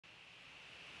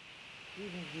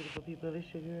Greetings, beautiful people. It's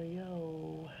your girl,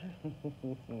 yo.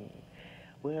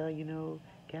 Well,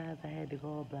 guys, I had to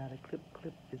go about the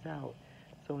clip is out.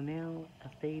 So now I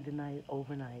stayed the night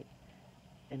overnight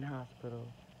in the hospital,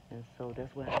 and so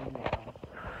that's where I am now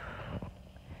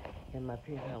in my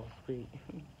penthouse suite.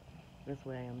 That's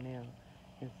where I am now,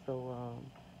 and so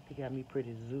they got me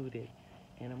pretty zooted,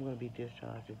 and I'm gonna be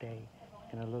discharged today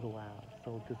in a little while.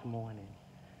 So this morning.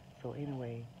 So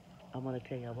anyway, I'm gonna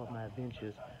tell you about my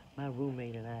adventures. My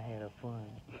roommate and I had a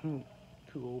fun.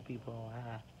 Two old people all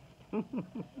high.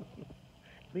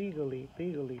 Legally.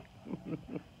 I'm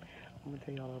gonna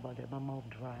tell y'all about that. My mouth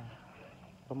dry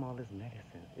from all this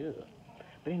medicine. Ugh.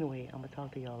 But anyway, I'm gonna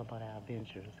talk to y'all about our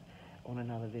adventures on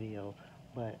another video.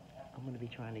 But I'm gonna be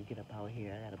trying to get up out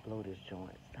here. I gotta blow this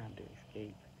joint. It's time to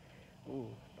escape.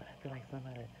 Ooh, but I feel like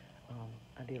somebody,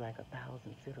 I did like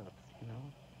 1,000 sit-ups.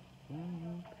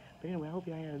 But anyway, I hope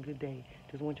y'all had a good day.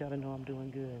 Just want y'all to know I'm doing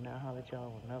good, and I'll holler at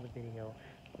y'all on another video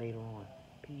later on.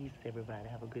 Peace, everybody.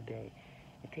 Have a good day.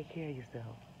 And take care of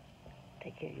yourself.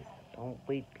 Take care of yourself. Don't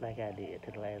wait like I did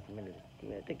to the last minute.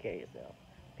 Take care of yourself.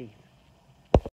 Peace.